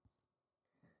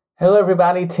Hello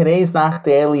everybody, today's Nach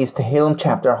Daily is Tehillim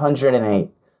chapter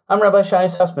 108. I'm Rabbi Shai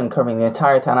Sussman, covering the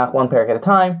entire Tanakh one parak at a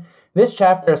time. This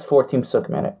chapter has 14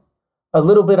 psukim in it. A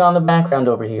little bit on the background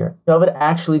over here. David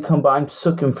actually combined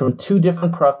psukim from two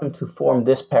different parakim to form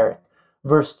this parak.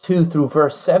 Verse 2 through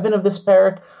verse 7 of this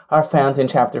parak are found in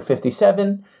chapter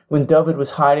 57, when David was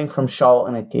hiding from Shaul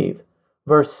in a cave.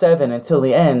 Verse 7 until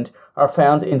the end are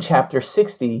found in chapter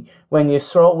 60, when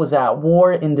Yisrael was at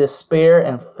war in despair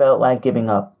and felt like giving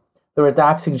up. The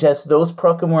Radak suggests those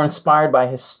parakim were inspired by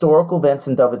historical events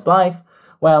in David's life,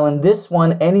 while in this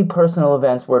one, any personal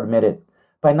events were omitted.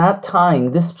 By not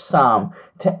tying this psalm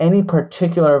to any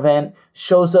particular event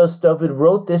shows us David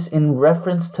wrote this in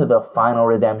reference to the final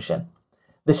redemption.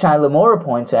 The Shai Lamora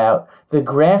points out the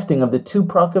grafting of the two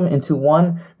parakim into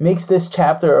one makes this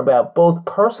chapter about both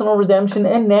personal redemption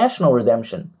and national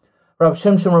redemption. Rav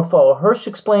Shimshon Raphael Hirsch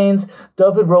explains,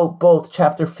 David wrote both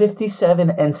chapter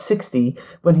 57 and 60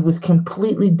 when he was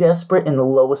completely desperate in the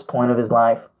lowest point of his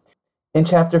life. In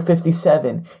chapter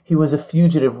 57, he was a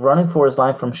fugitive running for his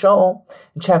life from Shaul.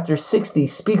 And chapter 60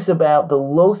 speaks about the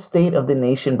low state of the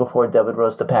nation before David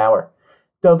rose to power.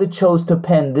 David chose to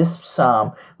pen this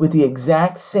psalm with the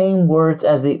exact same words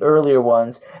as the earlier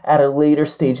ones at a later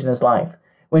stage in his life,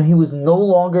 when he was no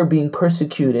longer being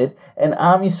persecuted and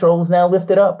Am Yisrael was now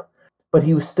lifted up. But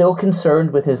he was still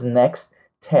concerned with his next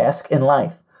task in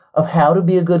life, of how to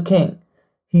be a good king.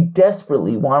 He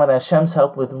desperately wanted Hashem's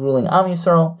help with ruling Am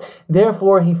Yisrael.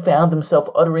 Therefore, he found himself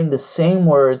uttering the same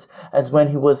words as when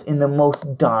he was in the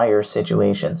most dire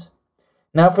situations.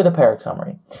 Now for the parak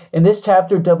summary. In this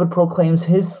chapter, David proclaims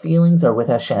his feelings are with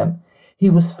Hashem. He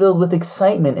was filled with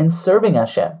excitement in serving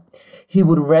Hashem. He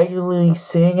would regularly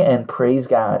sing and praise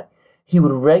God. He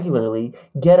would regularly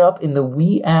get up in the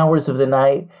wee hours of the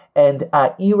night and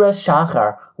A'ira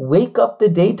Shachar, wake up the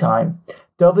daytime.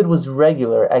 David was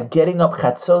regular at getting up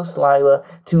Chatzos Laila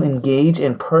to engage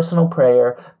in personal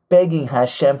prayer, begging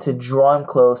Hashem to draw him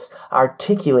close,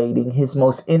 articulating his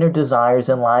most inner desires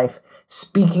in life,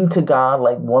 speaking to God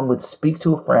like one would speak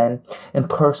to a friend in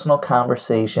personal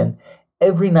conversation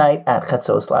every night at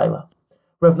Chatzos Laila.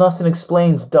 Rav Nosson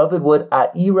explains David would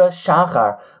A'ira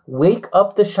Shachar, wake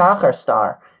up the Shachar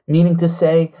star, meaning to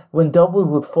say, when David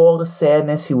would fall to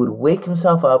sadness, he would wake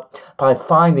himself up by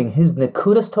finding his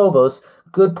Nekudas Tovos,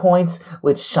 good points,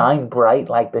 which shine bright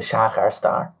like the Shachar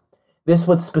star. This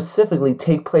would specifically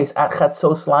take place at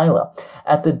Chatzos Laila,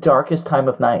 at the darkest time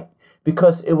of night,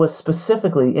 because it was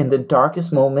specifically in the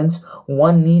darkest moments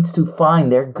one needs to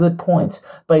find their good points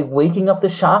by waking up the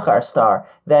Shachar star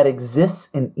that exists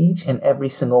in each and every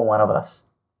single one of us.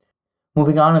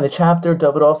 Moving on in the chapter,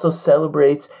 David also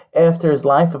celebrates after his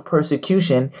life of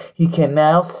persecution, he can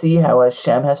now see how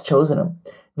Hashem has chosen him.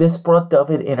 This brought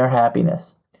David inner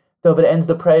happiness. David ends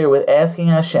the prayer with asking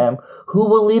Hashem who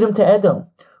will lead him to Edom,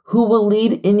 who will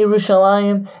lead in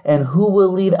Yerushalayim, and who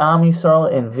will lead Am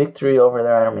Yisrael in victory over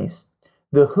their enemies.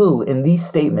 The who in these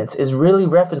statements is really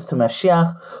reference to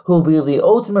Mashiach, who will be the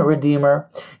ultimate redeemer.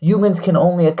 Humans can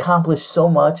only accomplish so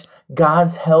much.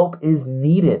 God's help is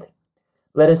needed.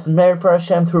 Let us merit for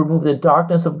Hashem to remove the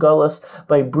darkness of Galus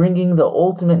by bringing the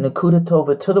ultimate Nekuda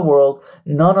Tova to the world,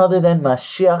 none other than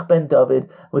Mashiach ben David,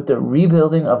 with the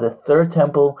rebuilding of the third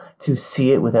temple to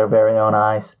see it with our very own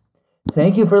eyes.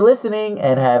 Thank you for listening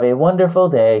and have a wonderful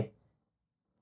day.